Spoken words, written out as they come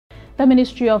The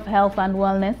Ministry of Health and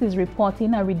Wellness is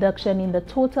reporting a reduction in the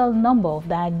total number of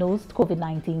diagnosed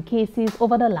COVID-19 cases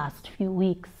over the last few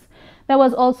weeks. There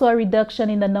was also a reduction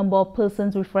in the number of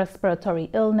persons with respiratory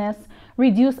illness,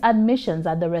 reduced admissions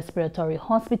at the Respiratory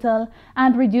Hospital,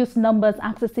 and reduced numbers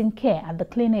accessing care at the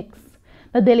clinics.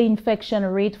 The daily infection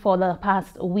rate for the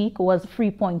past week was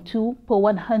 3.2 per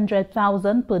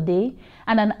 100,000 per day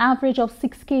and an average of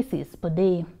 6 cases per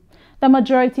day. The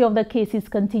majority of the cases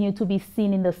continue to be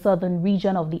seen in the southern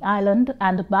region of the island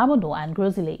and Babonneau and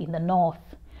Grosile in the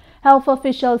north. Health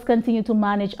officials continue to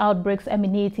manage outbreaks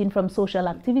emanating from social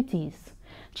activities.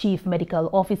 Chief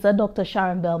Medical Officer Dr.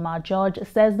 Sharon Belmar-George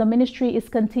says the ministry is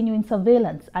continuing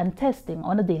surveillance and testing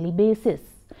on a daily basis.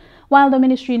 While the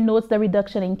ministry notes the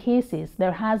reduction in cases,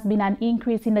 there has been an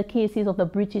increase in the cases of the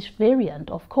British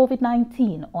variant of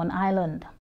COVID-19 on island.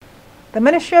 The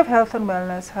Ministry of Health and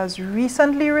Wellness has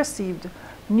recently received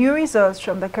new results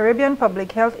from the Caribbean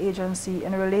Public Health Agency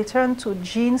in relation to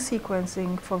gene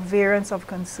sequencing for variants of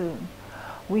concern.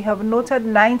 We have noted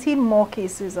 19 more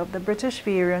cases of the British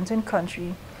variant in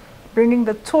country, bringing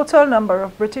the total number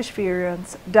of British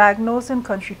variants diagnosed in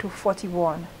country to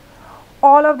 41.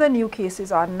 All of the new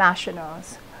cases are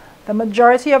nationals. The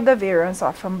majority of the variants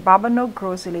are from Babonneau,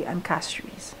 Grosile, and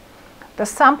Castries. The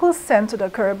samples sent to the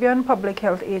Caribbean Public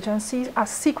Health Agency are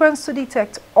sequenced to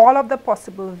detect all of the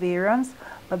possible variants,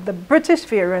 but the British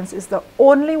variant is the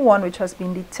only one which has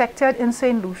been detected in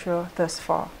St. Lucia thus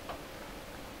far.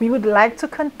 We would like to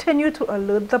continue to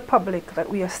alert the public that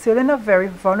we are still in a very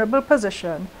vulnerable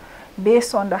position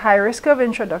based on the high risk of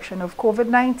introduction of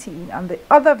COVID-19 and the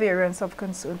other variants of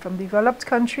concern from developed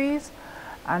countries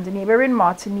and the neighboring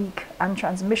Martinique, and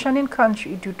transmission in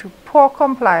country due to poor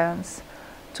compliance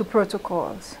to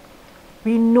protocols.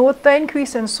 We note the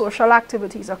increase in social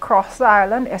activities across the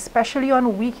island, especially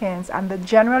on weekends, and the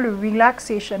general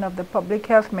relaxation of the public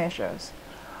health measures.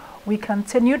 We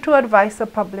continue to advise the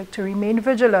public to remain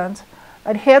vigilant,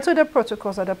 adhere to the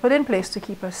protocols that are put in place to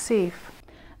keep us safe.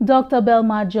 Dr.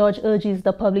 Belmar-George urges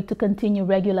the public to continue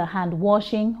regular hand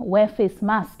washing, wear face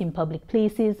masks in public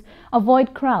places,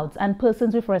 avoid crowds and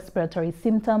persons with respiratory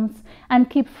symptoms, and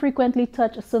keep frequently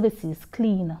touched surfaces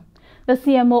clean. The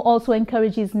CMO also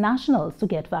encourages nationals to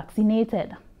get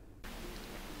vaccinated.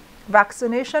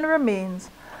 Vaccination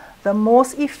remains the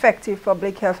most effective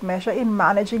public health measure in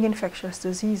managing infectious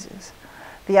diseases.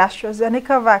 The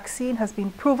AstraZeneca vaccine has been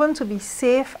proven to be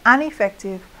safe and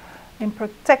effective in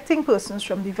protecting persons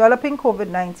from developing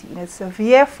COVID-19, its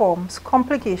severe forms,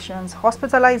 complications,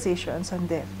 hospitalizations, and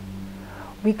death.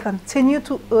 We continue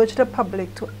to urge the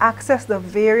public to access the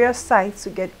various sites to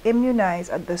get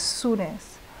immunized at the soonest.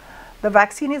 The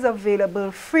vaccine is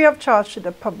available free of charge to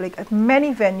the public at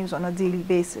many venues on a daily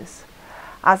basis.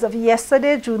 As of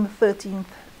yesterday, June 13,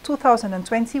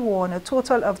 2021, a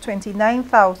total of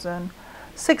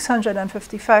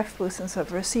 29,655 persons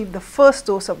have received the first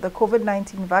dose of the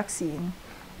COVID-19 vaccine,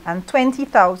 and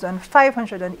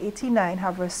 20,589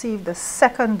 have received the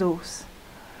second dose.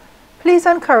 Please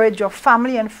encourage your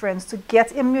family and friends to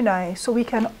get immunized so we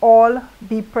can all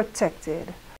be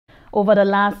protected. Over the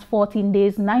last 14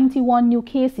 days, 91 new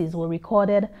cases were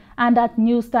recorded, and at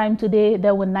news time today,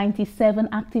 there were 97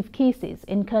 active cases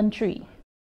in country.